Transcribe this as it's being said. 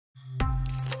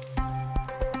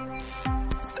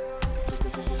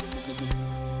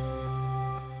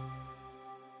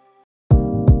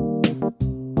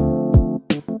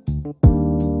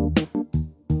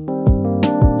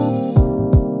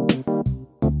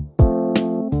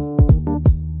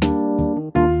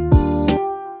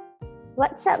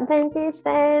What's up, Ventis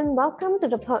fam? Welcome to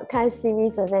the podcast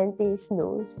series of Ventis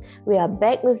Knows. We are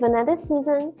back with another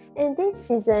season, and this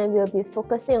season we'll be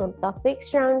focusing on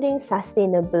topics surrounding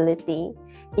sustainability.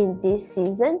 In this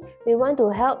season, we want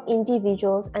to help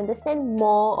individuals understand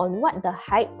more on what the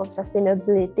hype of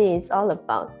sustainability is all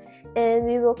about. And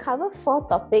we will cover 4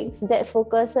 topics that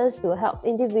focuses to help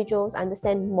individuals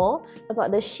understand more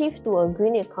about the shift to a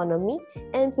green economy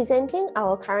and presenting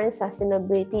our current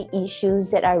sustainability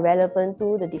issues that are relevant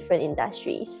to the different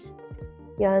industries.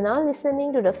 You are now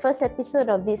listening to the first episode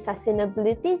of this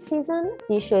sustainability season.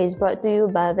 This show is brought to you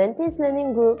by Ventis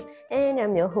Learning Group, and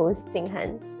I'm your host, Jing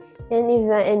Han. And if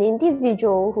you're an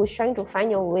individual who's trying to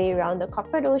find your way around the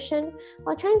corporate ocean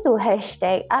or trying to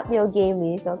hashtag up your game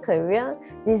with your career,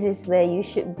 this is where you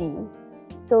should be.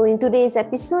 So in today's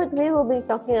episode, we will be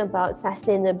talking about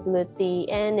sustainability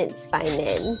and its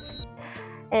finance.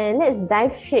 And let's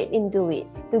dive straight into it.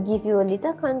 To give you a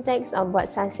little context of what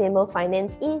sustainable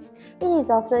finance is, it is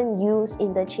often used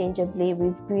interchangeably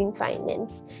with green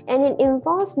finance, and it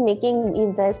involves making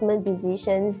investment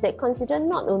decisions that consider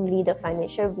not only the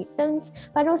financial returns,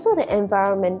 but also the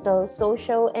environmental,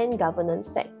 social, and governance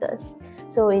factors.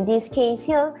 So in this case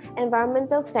here,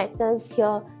 environmental factors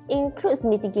here includes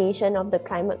mitigation of the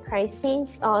climate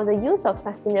crisis or the use of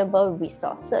sustainable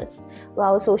resources,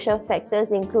 while social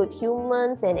factors include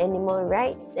humans and animal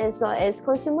rights, as well as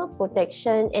consumer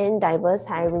protection and diverse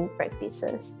hiring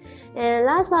practices. And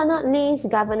last but not least,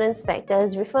 governance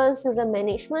factors refers to the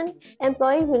management,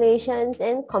 employee relations,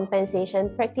 and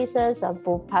compensation practices of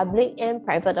both public and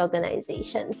private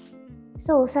organizations.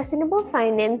 So, sustainable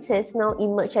finance has now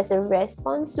emerged as a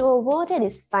response to a world that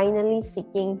is finally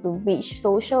seeking to bridge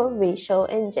social, racial,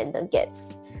 and gender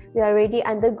gaps. We are already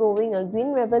undergoing a green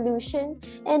revolution,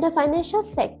 and the financial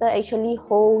sector actually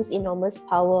holds enormous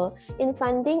power in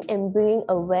funding and bringing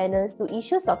awareness to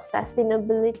issues of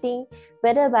sustainability,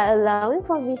 whether by allowing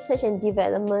for research and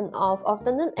development of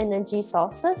alternate energy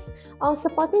sources or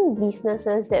supporting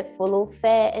businesses that follow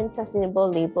fair and sustainable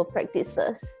labor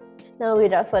practices. Now,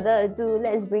 without further ado,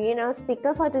 let's bring in our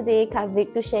speaker for today,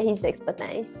 Kavik, to share his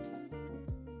expertise.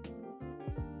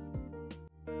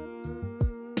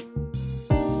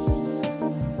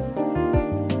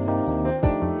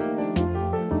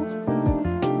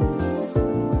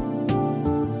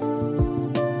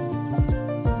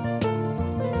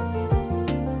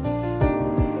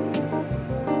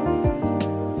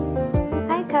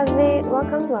 Hi, Kavik.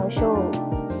 Welcome to our show.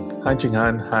 Hi,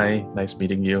 Jinghan. Hi, nice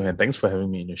meeting you, and thanks for having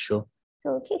me in your show.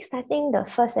 So, kickstarting the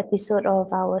first episode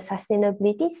of our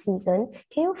sustainability season,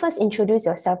 can you first introduce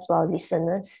yourself to our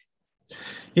listeners?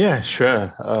 Yeah,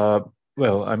 sure. I've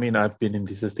been in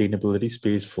the sustainability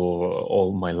space for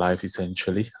all my life,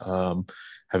 essentially.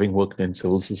 Having worked in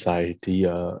civil society,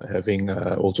 having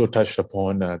also touched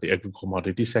upon the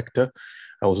agri-commodity sector.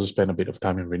 I also spent a bit of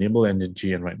time in renewable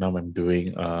energy, and right now I'm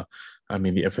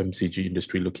in the FMCG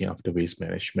industry looking after waste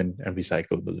management and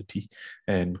recyclability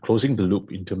and closing the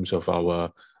loop in terms of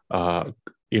our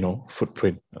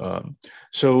footprint.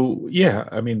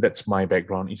 That's my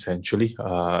background essentially.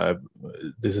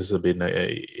 This has been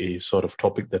a sort of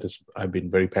topic that I've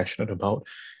been very passionate about,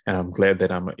 and I'm glad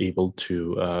that I'm able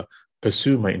to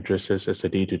pursue my interests as a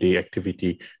day-to-day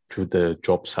activity through the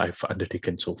jobs I've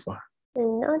undertaken so far.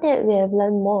 And now that we have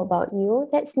learned more about you,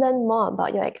 let's learn more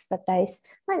about your expertise.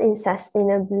 What is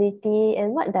sustainability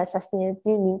and what does sustainability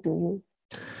mean to you?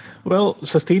 Well,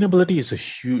 sustainability is a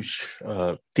huge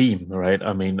theme, right?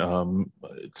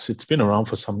 It's been around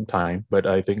for some time, but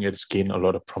I think it's gained a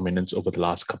lot of prominence over the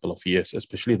last couple of years,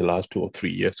 especially the last 2 or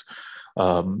 3 years.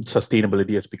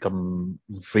 Sustainability has become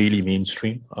really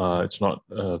mainstream. It's not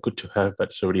good to have, but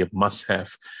it's already a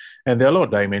must-have. And there are a lot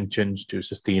of dimensions to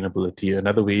sustainability.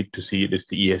 Another way to see it is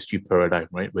the ESG paradigm,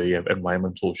 right? Where you have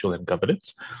environment, social, and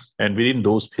governance. And within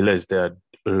those pillars, there are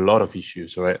a lot of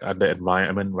issues, right? Under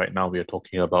environment, right now we are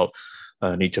talking about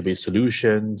nature-based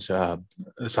solutions,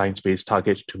 science-based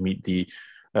targets to meet the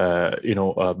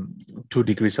 2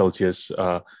 degrees Celsius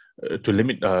to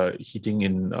limit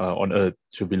heating on Earth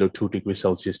to below 2 degrees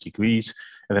Celsius degrees.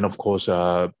 And then, of course,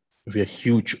 we are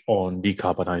huge on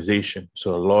decarbonization.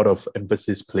 So a lot of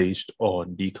emphasis placed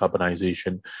on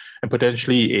decarbonization and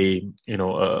potentially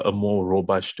a more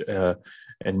robust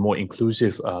and more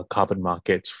inclusive carbon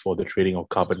markets for the trading of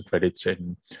carbon credits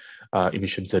and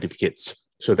emission certificates.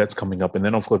 So that's coming up. And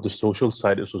then, of course, the social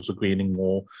side is also gaining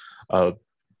more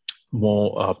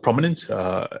prominence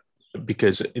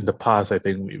because in the past, I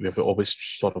think we have always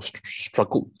sort of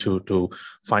struggled to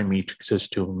find matrices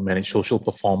to manage social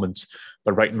performance.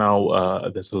 But right now,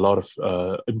 there's a lot of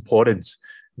importance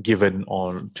given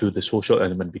on to the social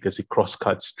element because it cross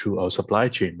cuts through our supply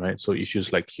chain, right? So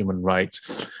issues like human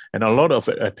rights and a lot of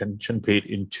attention paid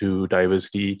into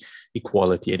diversity,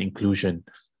 equality, and inclusion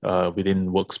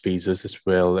within workspaces as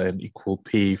well, and equal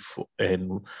pay for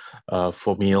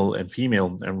male and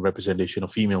female, and representation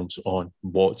of females on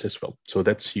boards as well. So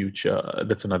that's huge.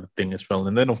 That's another thing as well.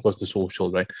 And then of course the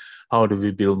social, right? How do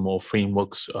we build more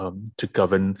frameworks to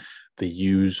govern the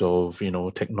use of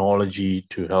technology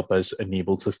to help us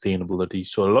enable sustainability?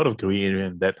 So a lot of gray area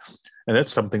in that, and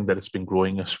that's something that has been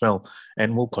growing as well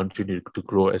and will continue to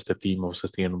grow as the theme of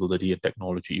sustainability and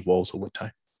technology evolves over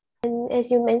time. And as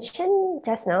you mentioned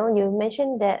just now, you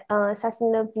mentioned that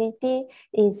sustainability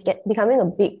is becoming a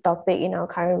big topic in our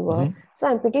current world. So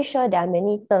I'm pretty sure there are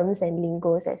many terms and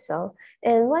lingos as well.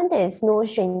 And one that is no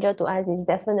stranger to us is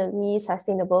definitely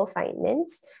sustainable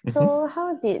finance. So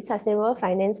how did sustainable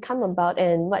finance come about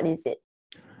and what is it?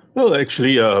 Well,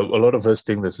 actually, a lot of us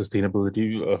think that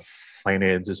sustainability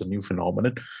finance is a new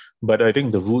phenomenon, but I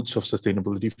think the roots of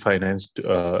sustainability finance,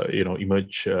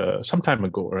 emerged some time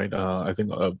ago, right? I think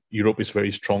Europe is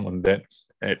very strong on that.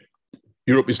 And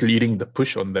Europe is leading the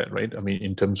push on that, right? I mean,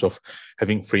 in terms of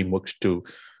having frameworks to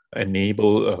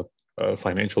enable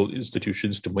financial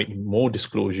institutions to make more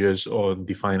disclosures on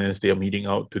the finance they are meeting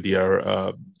out to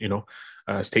their,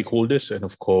 stakeholders, and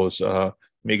of course,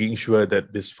 making sure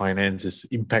that this finance is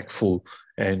impactful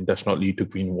and does not lead to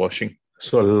greenwashing.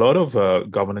 So a lot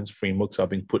of governance frameworks are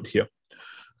being put here.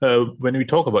 When we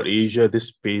talk about Asia, this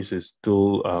space is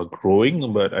still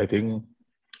growing, but I think,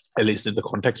 at least in the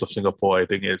context of Singapore, I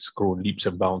think it's grown leaps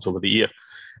and bounds over the year.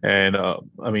 And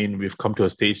I mean, we've come to a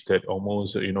stage that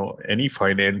almost, any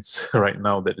finance right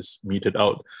now that is meted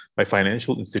out by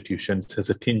financial institutions has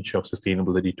a tinge of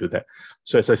sustainability to that.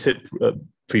 So as I said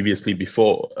previously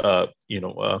before,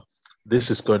 this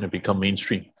is going to become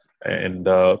mainstream. And,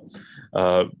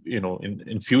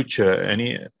 in future,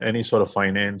 any sort of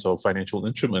finance or financial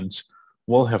instruments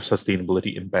will have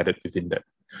sustainability embedded within that.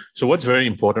 So what's very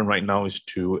important right now is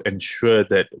to ensure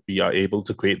that we are able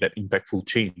to create that impactful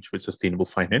change with sustainable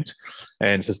finance.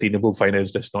 And sustainable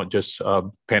finance does not just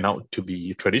pan out to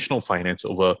be traditional finance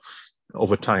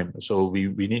over time. So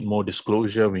we need more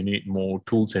disclosure, we need more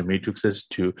tools and matrices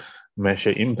to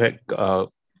measure impact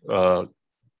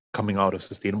coming out of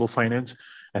sustainable finance.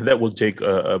 And that will take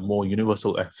a more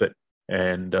universal effort.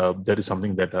 And that is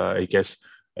something that I guess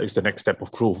is the next step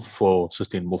of growth for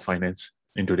sustainable finance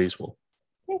in today's world.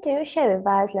 Can you share with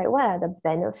us, like, what are the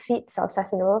benefits of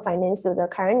sustainable finance to the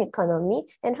current economy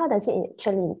and how does it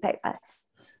actually impact us?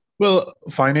 Well,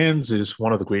 finance is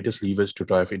one of the greatest levers to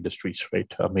drive industries,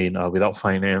 right? I mean, without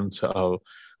finance, we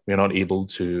are not able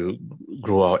to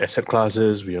grow our asset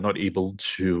classes. We are not able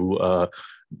to,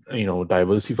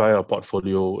 diversify our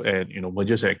portfolio, and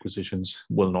mergers and acquisitions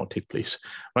will not take place,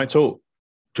 right? So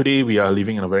today we are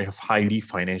living in a very highly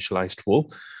financialized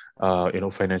world.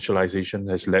 Financialization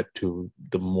has led to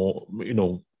the more,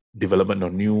 development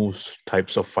of new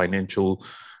types of financial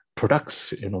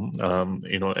products.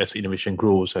 As innovation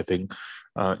grows, I think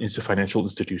financial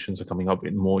institutions are coming up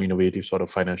with more innovative sort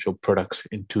of financial products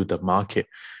into the market,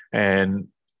 and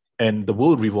the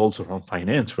world revolves around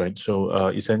finance, right? So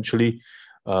essentially,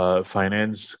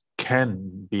 finance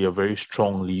can be a very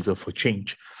strong lever for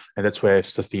change, and that's where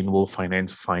sustainable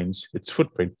finance finds its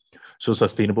footprint. So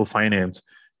sustainable finance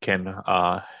can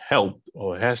help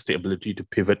or has the ability to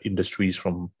pivot industries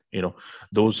from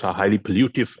those are highly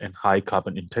pollutive and high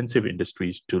carbon intensive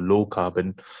industries to low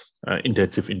carbon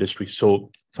intensive industries.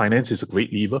 So finance is a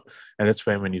great lever, and that's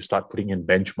when you start putting in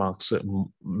benchmarks,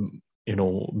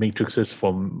 matrices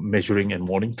for measuring and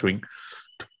monitoring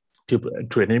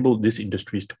to enable these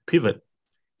industries to pivot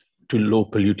to low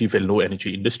pollutive and low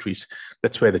energy industries.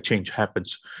 That's where the change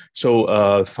happens.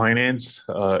 So finance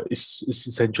is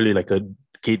essentially like a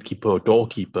gatekeeper or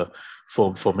doorkeeper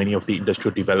for many of the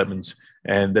industrial developments,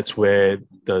 and that's where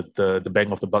the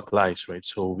bang of the buck lies, right?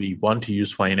 So we want to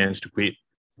use finance to create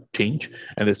change,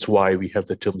 and that's why we have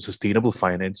the term sustainable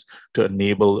finance to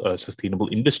enable sustainable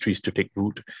industries to take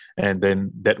root, and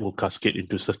then that will cascade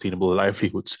into sustainable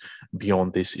livelihoods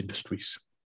beyond these industries.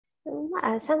 What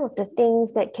are some of the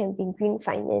things that can be green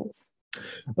finance?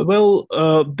 Well,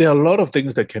 there are a lot of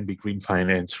things that can be green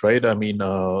finance, right? I mean,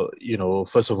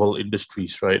 first of all,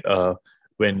 industries, right?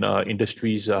 When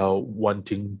industries are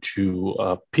wanting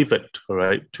to pivot,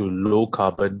 right, to low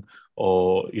carbon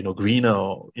or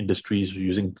greener industries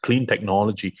using clean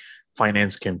technology,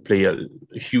 finance can play a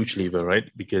huge lever,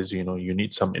 right? Because you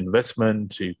need some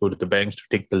investment, so you go to the banks to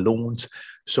take the loans.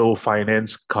 So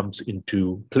finance comes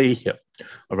into play here.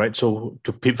 All right. So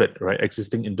to pivot, right,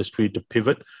 existing industry to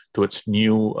pivot towards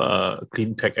new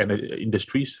clean tech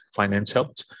industries, finance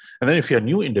helps. And then if you're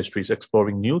new industries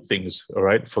exploring new things, all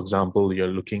right, for example, you're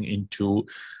looking into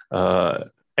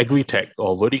agri-tech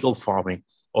or vertical farming,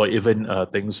 or even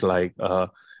things like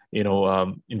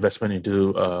investment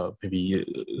into maybe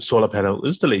solar panel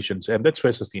installations. And that's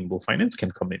where sustainable finance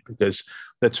can come in, because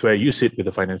that's where you sit with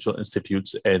the financial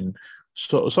institutes and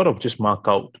sort of just mark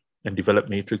out and develop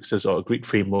matrices or a great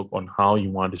framework on how you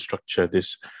want to structure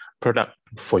this product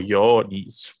for your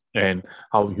needs and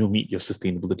how you meet your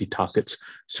sustainability targets.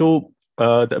 So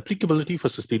the applicability for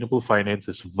sustainable finance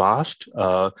is vast.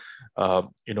 Now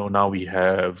we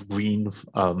have green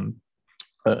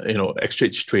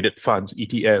exchange traded funds,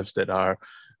 ETFs that are,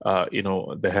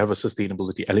 they have a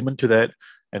sustainability element to that.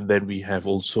 And then we have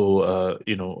also,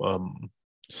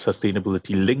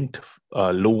 sustainability linked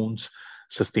loans,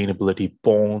 sustainability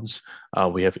bonds.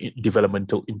 We have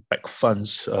developmental impact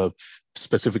funds,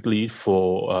 specifically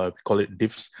for, we call it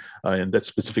DIFs, and that's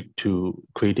specific to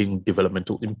creating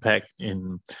developmental impact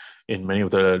in many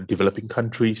of the developing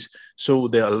countries. So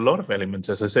there are a lot of elements.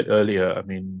 As I said earlier, I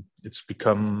mean, it's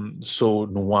become so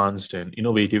nuanced and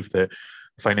innovative that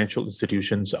financial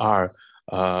institutions are,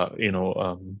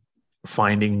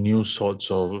 finding new sorts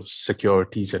of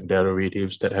securities and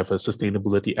derivatives that have a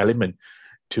sustainability element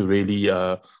to really,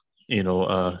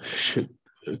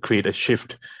 create a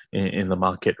shift in the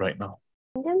market right now.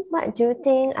 Then what do you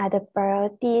think are the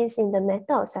priorities in the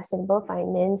matter of sustainable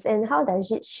finance, and how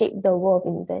does it shape the world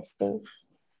of investing?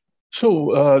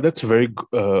 So that's a very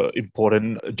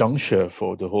important juncture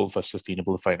for the whole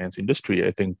sustainable finance industry.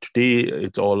 I think today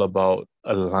it's all about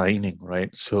aligning,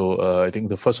 right? So I think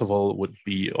the first of all would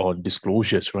be on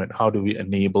disclosures, right? How do we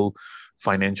enable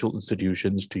financial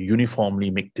institutions to uniformly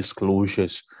make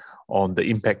disclosures on the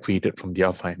impact created from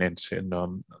their finance and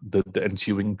the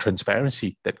ensuing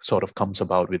transparency that sort of comes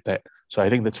about with that. So I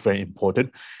think that's very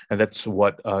important, and that's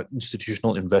what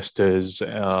institutional investors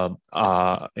are,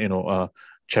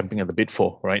 championing at the bit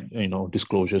for, right?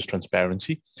 Disclosures,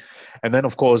 transparency, and then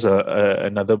of course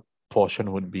another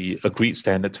portion would be agreed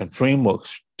standards and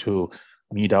frameworks to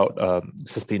mete out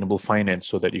sustainable finance,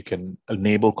 so that you can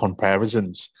enable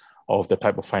comparisons of the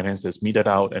type of finance that's meted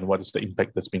out and what is the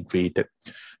impact that's been created.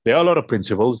 There are a lot of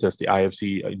principles. There's the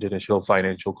IFC, International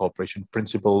Financial Corporation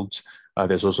principles.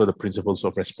 There's also the principles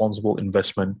of responsible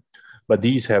investment. But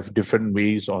these have different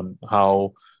ways on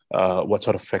how, what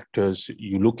sort of factors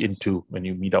you look into when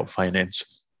you mete out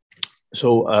finance.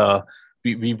 So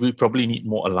we probably need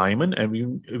more alignment, and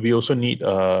we also need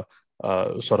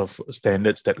sort of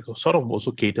standards that sort of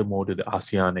also cater more to the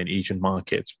ASEAN and Asian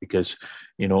markets, because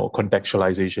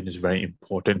contextualization is very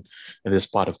important in this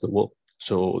part of the world.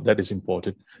 So that is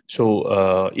important.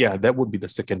 So that would be the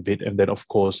second bit. And then of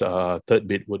course, third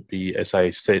bit would be, as I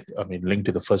said, I mean, linked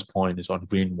to the first point is on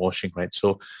greenwashing, right?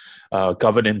 So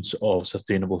governance of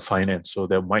sustainable finance. So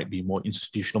there might be more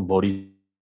institutional bodies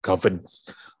govern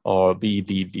or be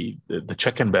the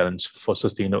check and balance for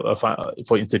sustainable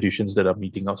for institutions that are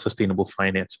meeting out sustainable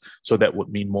finance. So that would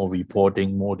mean more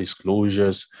reporting, more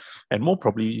disclosures, and more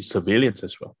probably surveillance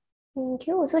as well. Can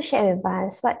you also share with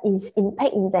us what is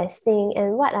impact investing,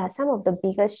 and what are some of the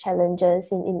biggest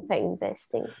challenges in impact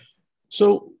investing?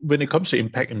 So when it comes to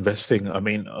impact investing, I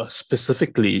mean,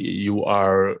 specifically, you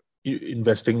are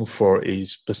investing for a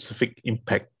specific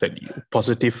impact, that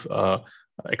positive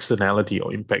externality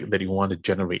or impact that you want to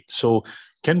generate. So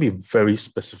can be very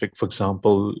specific. For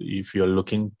example, if you're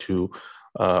looking to,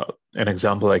 an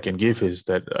example I can give is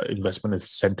that investment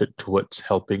is centered towards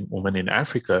helping women in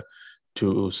Africa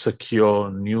to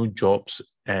secure new jobs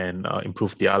and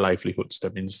improve their livelihoods.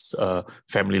 That means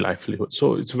family livelihood.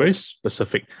 So it's very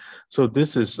specific. So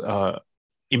this is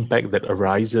impact that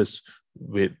arises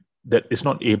with, that is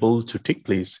not able to take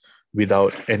place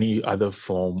without any other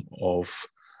form of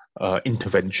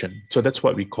intervention. So that's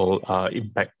what we call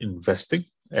impact investing,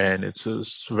 and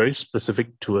it's very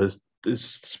specific to us. It's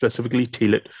specifically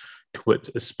tailored towards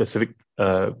a specific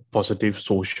positive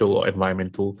social or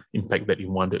environmental impact that you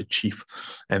want to achieve,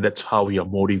 and that's how we are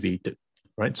motivated,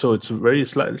 right? So it's very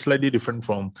slightly different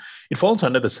from, it falls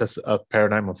under the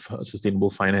paradigm of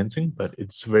sustainable financing, but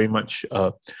it's very much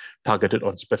targeted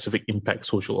on specific impact,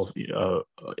 social or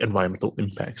environmental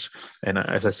impacts. And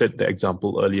as I said, the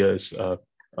example earlier is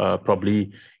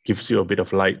probably gives you a bit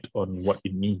of light on what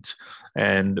it needs.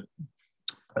 And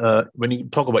when you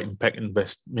talk about impact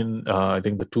investment, I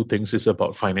think the two things is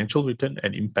about financial return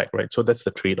and impact, right? So that's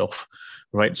the trade-off,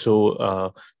 right?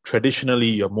 So traditionally,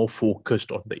 you're more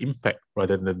focused on the impact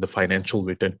rather than the financial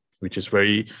return, which is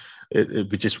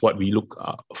which is what we look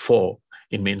for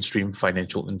in mainstream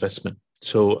financial investment.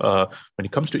 So when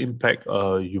it comes to impact,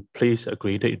 you place a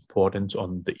greater importance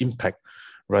on the impact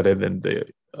rather than the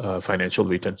financial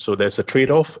return. So there's a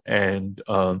trade-off, and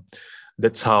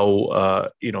that's how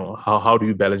how do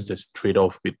you balance this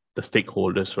trade-off with the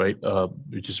stakeholders, right?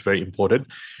 Which is very important.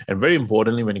 And very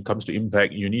importantly, when it comes to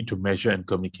impact, you need to measure and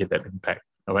communicate that impact.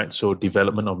 All right. So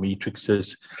development of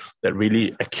matrices that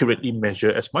really accurately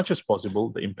measure as much as possible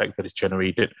the impact that is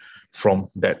generated from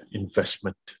that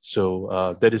investment.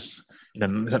 So that is in a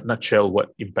nutshell what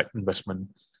impact investment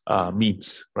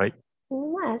means, right?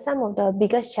 What are some of the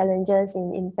biggest challenges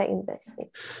in impact investing?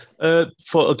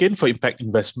 For impact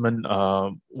investment,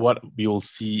 what we will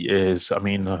see is,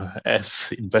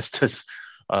 as investors,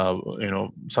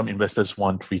 some investors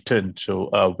want return.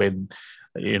 So when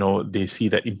they see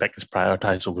that impact is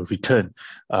prioritized over return,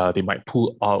 they might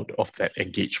pull out of that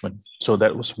engagement. So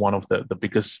that was one of the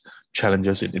biggest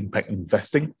challenges in impact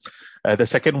investing. The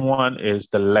second one is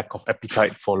the lack of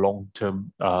appetite for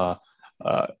long-term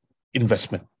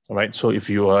investment. Right. So if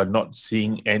you are not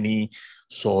seeing any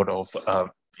sort of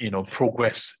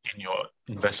progress in your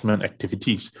investment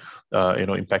activities,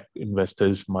 impact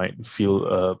investors might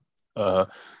feel a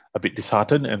bit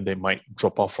disheartened, and they might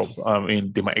drop off from.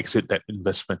 They might exit that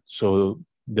investment. So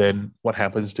then, what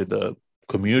happens to the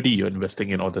community you're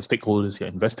investing in or the stakeholders you're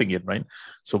investing in, right?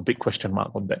 So big question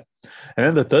mark on that. And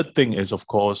then the third thing is, of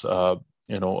course,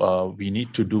 we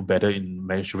need to do better in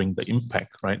measuring the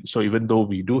impact, right? So even though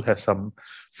we do have some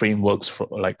frameworks for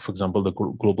example, the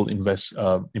Global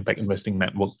Impact Investing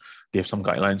Network, they have some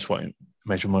guidelines for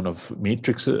measurement of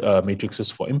matrices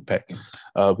for impact.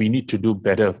 We need to do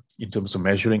better in terms of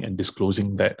measuring and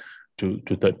disclosing that to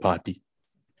third party.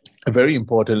 And very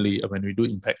importantly, when we do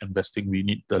impact investing, we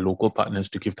need the local partners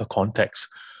to give the context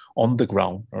on the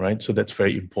ground, all right? So that's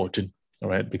very important. All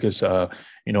right, because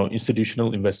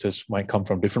institutional investors might come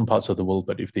from different parts of the world,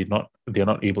 but if they're not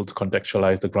able to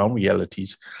contextualize the ground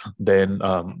realities, then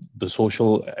the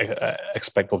social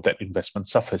aspect of that investment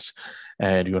suffers,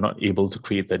 and you're not able to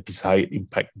create the desired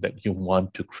impact that you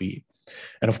want to create.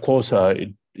 And of course,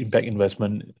 impact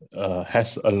investment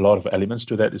has a lot of elements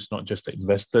to that. It's not just the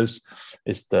investors;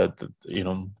 it's the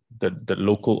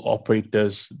local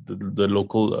operators, the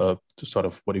local sort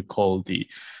of what you call the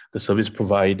service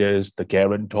providers, the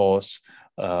guarantors.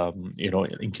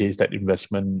 In case that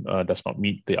investment does not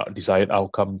meet the desired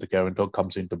outcome, the guarantor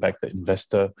comes in to back the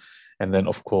investor. And then,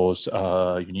 of course,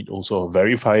 you need also a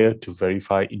verifier to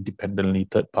verify independently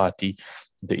third party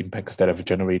the impacts that have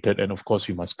generated. And of course,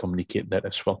 you must communicate that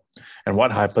as well. And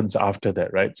what happens after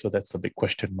that, right? So that's the big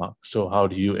question mark. So how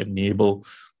do you enable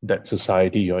that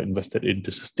society you're invested in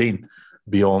to sustain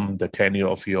beyond the tenure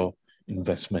of your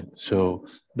investment? So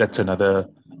that's another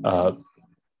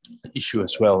issue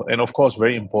as well. And of course,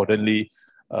 very importantly,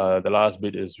 the last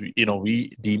bit is,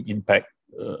 we deem impact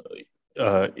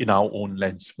in our own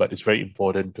lens, but it's very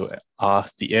important to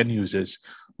ask the end users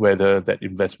whether that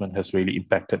investment has really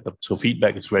impacted them. So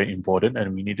feedback is very important,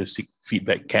 and we need to seek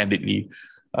feedback candidly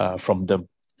from them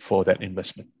for that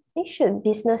investment. Should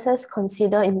businesses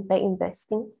consider impact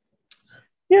investing?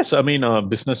 Yes,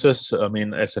 businesses,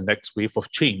 as a next wave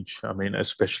of change,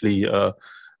 especially,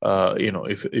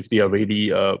 if they are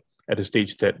really at a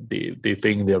stage that they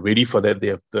think they're ready for that, they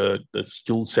have the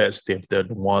skill sets, they have the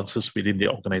nuances within the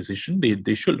organization,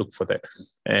 they should look for that.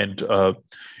 And,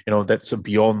 that's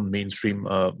beyond mainstream,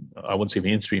 I won't say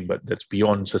mainstream, but that's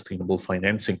beyond sustainable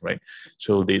financing, right?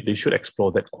 So they should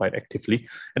explore that quite actively.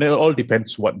 And it all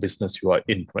depends what business you are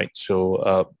in, right?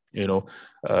 So,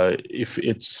 if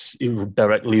it's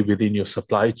directly within your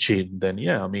supply chain, then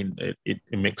yeah, it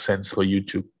makes sense for you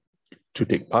to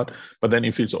take part. But then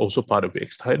if it's also part of your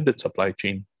extended supply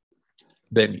chain,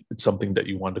 then it's something that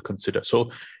you want to consider.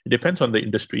 So it depends on the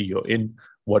industry you're in,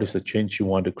 what is the change you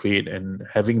want to create, and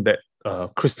having that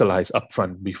crystallized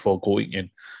upfront before going in,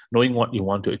 knowing what you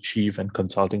want to achieve and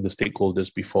consulting the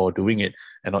stakeholders before doing it,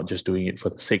 and not just doing it for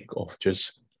the sake of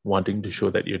just wanting to show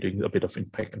that you're doing a bit of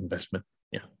impact investment.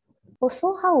 Yeah.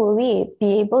 Also, how will we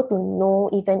be able to know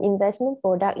if an investment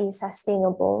product is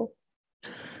sustainable?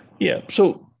 Yeah,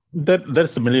 so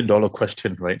that's the $1 million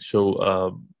question, right?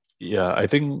 So I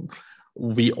think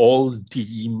we all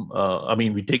deem.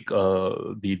 We take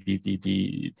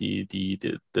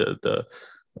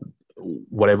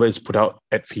whatever is put out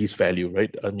at face value,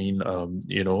 right? I mean,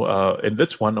 and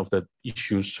that's one of the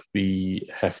issues we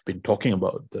have been talking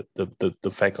about,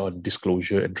 the fact on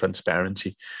disclosure and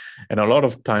transparency. And a lot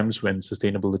of times when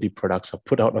sustainability products are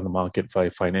put out on the market by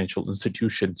financial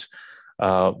institutions,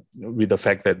 with the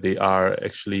fact that they are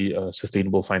actually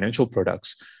sustainable financial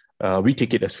products, we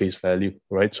take it as face value,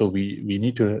 right? So we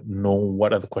need to know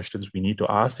what are the questions we need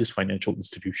to ask these financial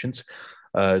institutions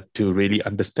to really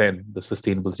understand the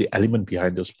sustainability element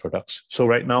behind those products. So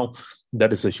right now,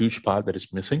 that is a huge part that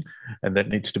is missing, and that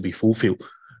needs to be fulfilled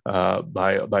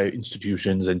by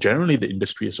institutions and generally the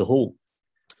industry as a whole,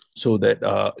 so that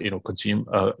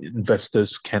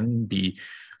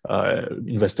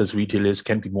investors, retailers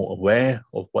can be more aware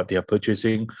of what they are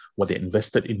purchasing, what they're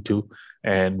invested into,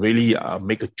 and really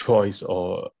make a choice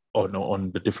on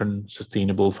the different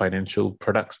sustainable financial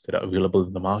products that are available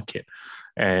in the market.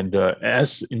 And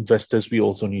as investors, we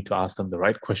also need to ask them the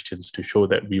right questions to show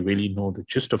that we really know the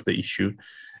gist of the issue,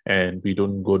 and we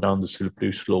don't go down the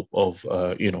slippery slope of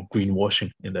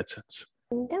greenwashing in that sense.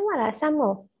 Then what are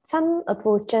some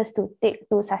approaches to take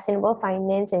to sustainable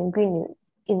finance and green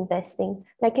investing?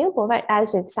 Like, can you provide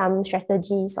us with some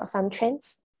strategies or some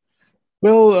trends?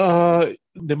 Well,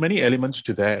 there are many elements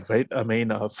to that, right? I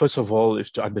mean, first of all,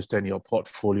 is to understand your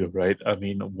portfolio, right? I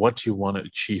mean, what you want to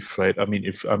achieve, right? I mean,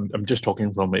 if I'm just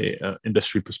talking from a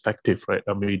industry perspective, right?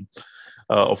 I mean,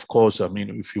 of course, I mean,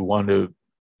 if you want to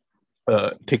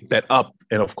take that up,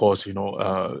 and of course,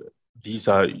 these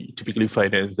are typically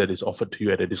finance that is offered to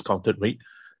you at a discounted rate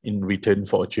in return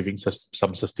for achieving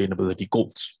some sustainability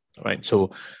goals, right?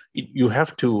 So you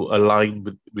have to align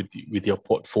with your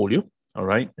portfolio. All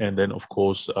right. And then, of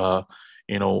course, that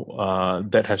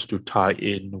has to tie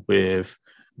in with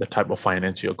the type of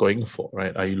finance you're going for,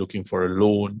 right? Are you looking for a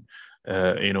loan?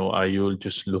 Are you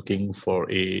just looking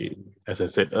for as I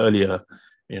said earlier,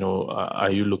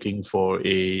 are you looking for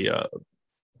a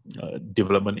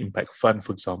development impact fund,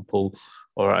 for example,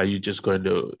 or are you just going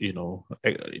to,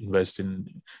 invest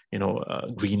in,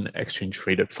 green exchange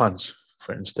traded funds,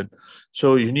 for instance?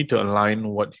 So you need to align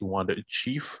what you want to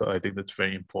achieve. I think that's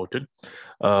very important.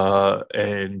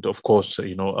 And of course,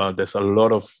 there's a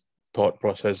lot of thought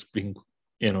process being,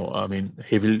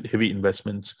 heavy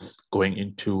investments going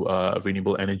into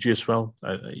renewable energy as well.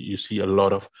 You see a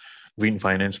lot of green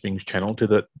finance being channeled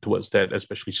towards that,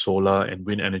 especially solar and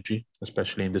wind energy,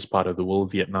 especially in this part of the world,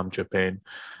 Vietnam, Japan,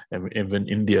 and even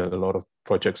India. A lot of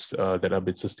projects that have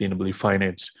been sustainably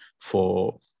financed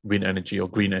for wind energy or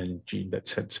green energy in that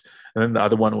sense. And then the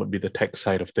other one would be the tech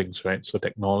side of things, right? So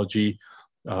technology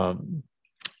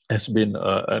has been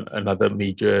another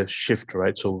major shift,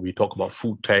 right? So we talk about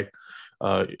food tech.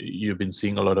 You've been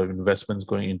seeing a lot of investments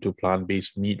going into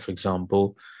plant-based meat, for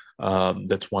example.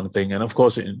 That's one thing. And of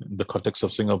course, in the context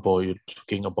of Singapore, you're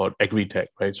talking about agri-tech,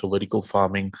 right? So vertical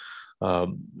farming,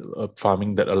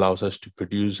 farming that allows us to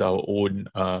produce our own,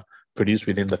 produce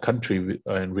within the country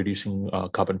and reducing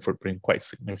carbon footprint quite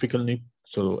significantly.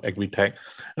 So agri-tech.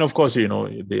 And of course, a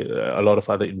lot of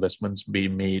other investments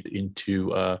being made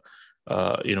into,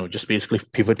 just basically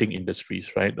pivoting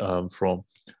industries, right? From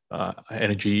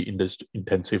energy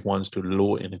intensive ones to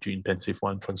low energy intensive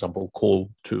ones, for example, coal,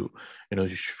 to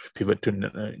pivot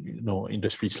to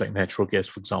industries like natural gas,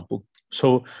 for example.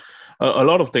 So a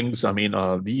lot of things. I mean,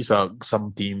 these are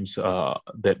some themes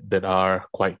that are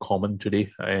quite common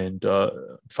today, and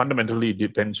fundamentally it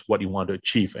depends what you want to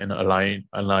achieve and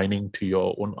aligning to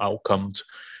your own outcomes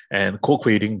and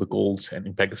co-creating the goals and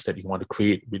impacts that you want to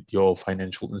create with your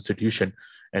financial institution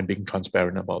and being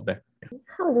transparent about that. Yeah.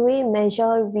 How do we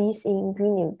measure risk in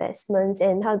green investments,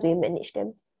 and how do we manage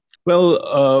them?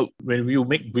 Well, when you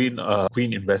make green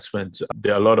investments,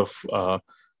 there are a lot of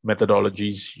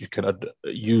methodologies you can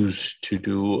use to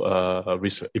do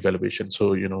risk evaluation.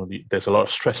 So, there's a lot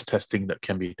of stress testing that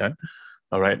can be done.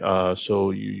 All right.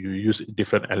 So you use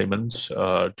different elements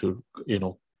to,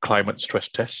 climate stress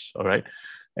tests. All right.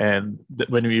 And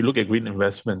when we look at green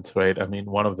investments, right, I mean,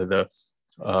 one of the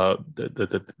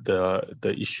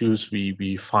issues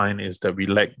we find is that we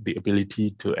lack the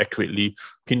ability to accurately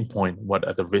pinpoint what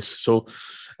are the risks. So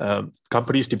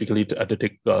companies typically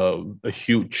undertake a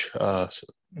huge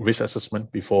risk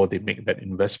assessment before they make that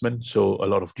investment. So a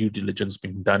lot of due diligence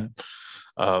being done.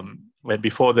 And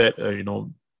before that,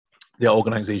 there are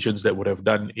organizations that would have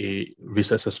done a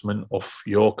risk assessment of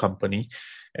your company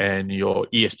and your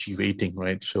ESG rating,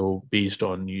 right? So based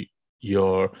on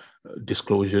your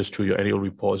disclosures through your annual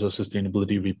reports or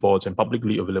sustainability reports and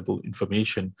publicly available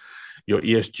information, your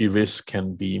ESG risk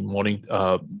can be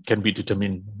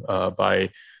determined by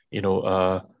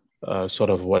sort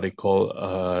of what they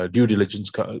call due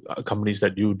diligence companies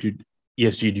that do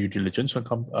ESG due diligence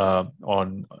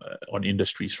on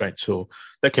industries, right? So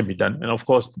that can be done. And of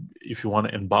course, if you want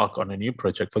to embark on a new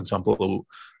project, for example,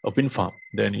 a wind farm,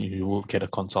 then you will get a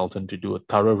consultant to do a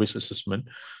thorough risk assessment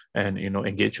and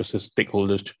engage your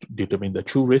stakeholders to determine the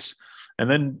true risk. And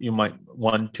then you might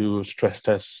want to stress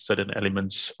test certain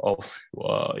elements of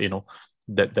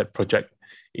that project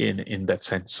in that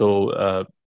sense. So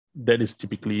that is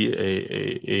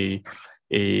typically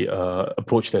a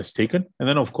approach that's taken. And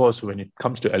then of course, when it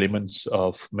comes to elements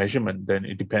of measurement, then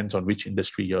it depends on which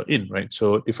industry you're in, right?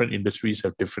 So different industries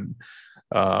have different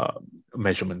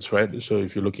measurements, right? So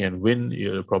if you're looking at wind,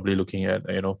 you're probably looking at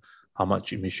how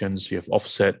much emissions you have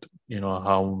offset,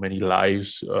 how many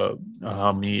lives,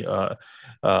 how many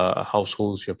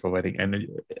households you're providing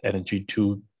energy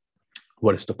to.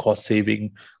 What is the cost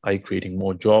saving? Are you creating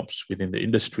more jobs within the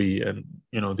industry? And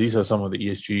these are some of the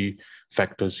ESG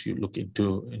factors you look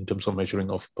into in terms of measuring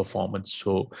of performance.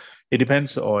 So it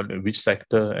depends on which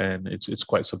sector, and it's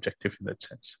quite subjective in that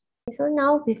sense. So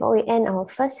now, before we end our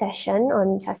first session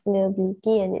on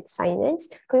sustainability and its finance,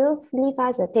 could you leave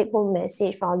us a take-home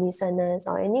message for our listeners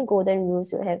or any golden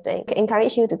rules you have to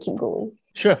encourage you to keep going?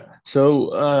 Sure.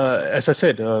 So as I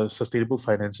said, sustainable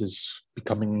finance is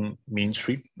becoming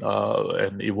mainstream,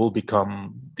 and it will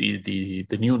become the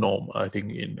new norm, I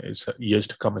think, in years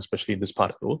to come, especially in this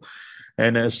part of the world.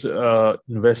 And as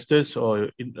investors or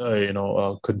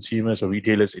consumers or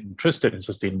retailers interested in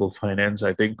sustainable finance,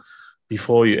 I think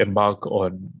before you embark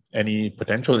on any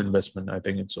potential investment, I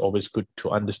think it's always good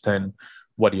to understand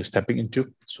what you're stepping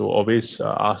into. So always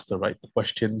ask the right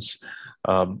questions.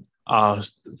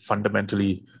 Ask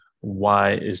fundamentally,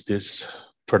 why is this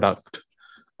product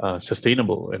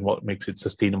sustainable and what makes it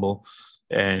sustainable?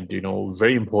 And,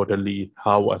 very importantly,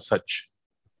 how are such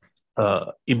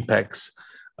impacts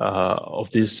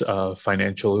of these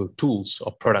financial tools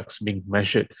or products being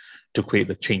measured to create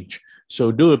the change? So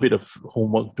do a bit of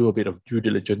homework, do a bit of due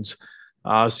diligence,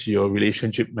 ask your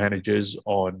relationship managers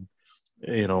on,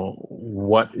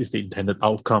 what is the intended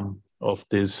outcome of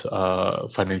this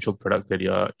financial product that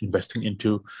you are investing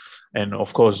into. And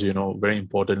of course, very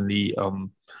importantly,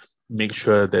 make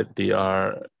sure that they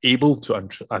are able to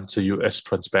answer you as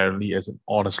transparently as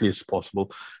honestly as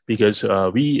possible, because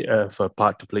we have a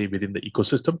part to play within the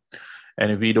ecosystem.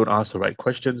 And if we don't ask the right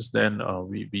questions, then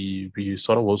we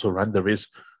sort of also run the risk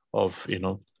of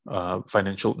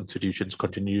financial institutions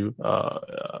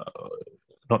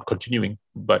not continuing,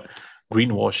 but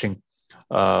greenwashing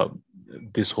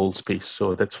this whole space.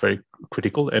 So that's very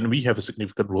critical, and we have a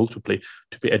significant role to play,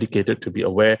 to be educated, to be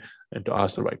aware, and to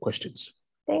ask the right questions.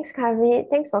 Thanks, Kavit.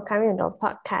 Thanks for coming on our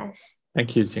podcast.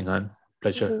 Thank you, Jing Han.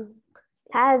 Pleasure.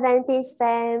 Hi, Advantis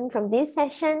fam. From this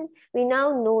session, we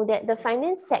now know that the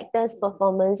finance sector's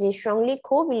performance is strongly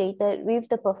correlated with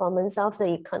the performance of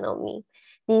the economy.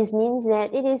 This means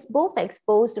that it is both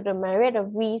exposed to the myriad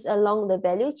of risks along the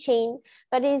value chain,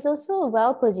 but it is also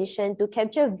well positioned to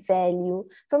capture value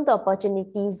from the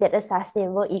opportunities that a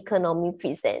sustainable economy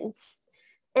presents.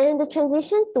 And the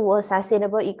transition to a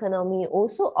sustainable economy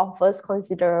also offers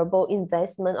considerable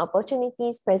investment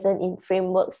opportunities present in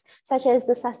frameworks such as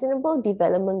the Sustainable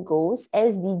Development Goals,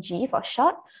 SDG for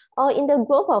short, or in the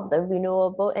growth of the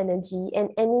renewable energy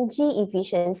and energy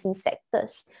efficiency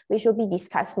sectors, which will be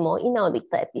discussed more in our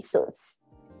later episodes.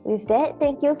 With that,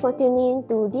 thank you for tuning in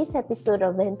to this episode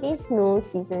of Advantis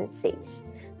Knows Season 6.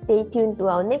 Stay tuned to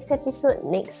our next episode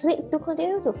next week to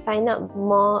continue to find out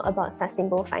more about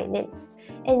sustainable finance.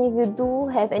 And if you do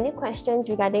have any questions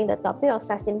regarding the topic of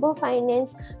sustainable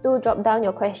finance, do drop down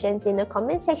your questions in the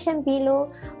comment section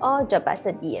below or drop us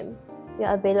a DM. We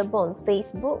are available on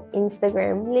Facebook,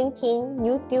 Instagram, LinkedIn,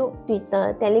 YouTube,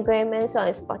 Twitter, Telegram, as well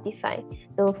as Spotify.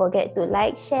 Don't forget to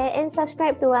like, share, and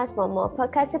subscribe to us for more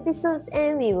podcast episodes,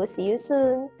 and we will see you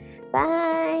soon.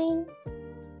 Bye!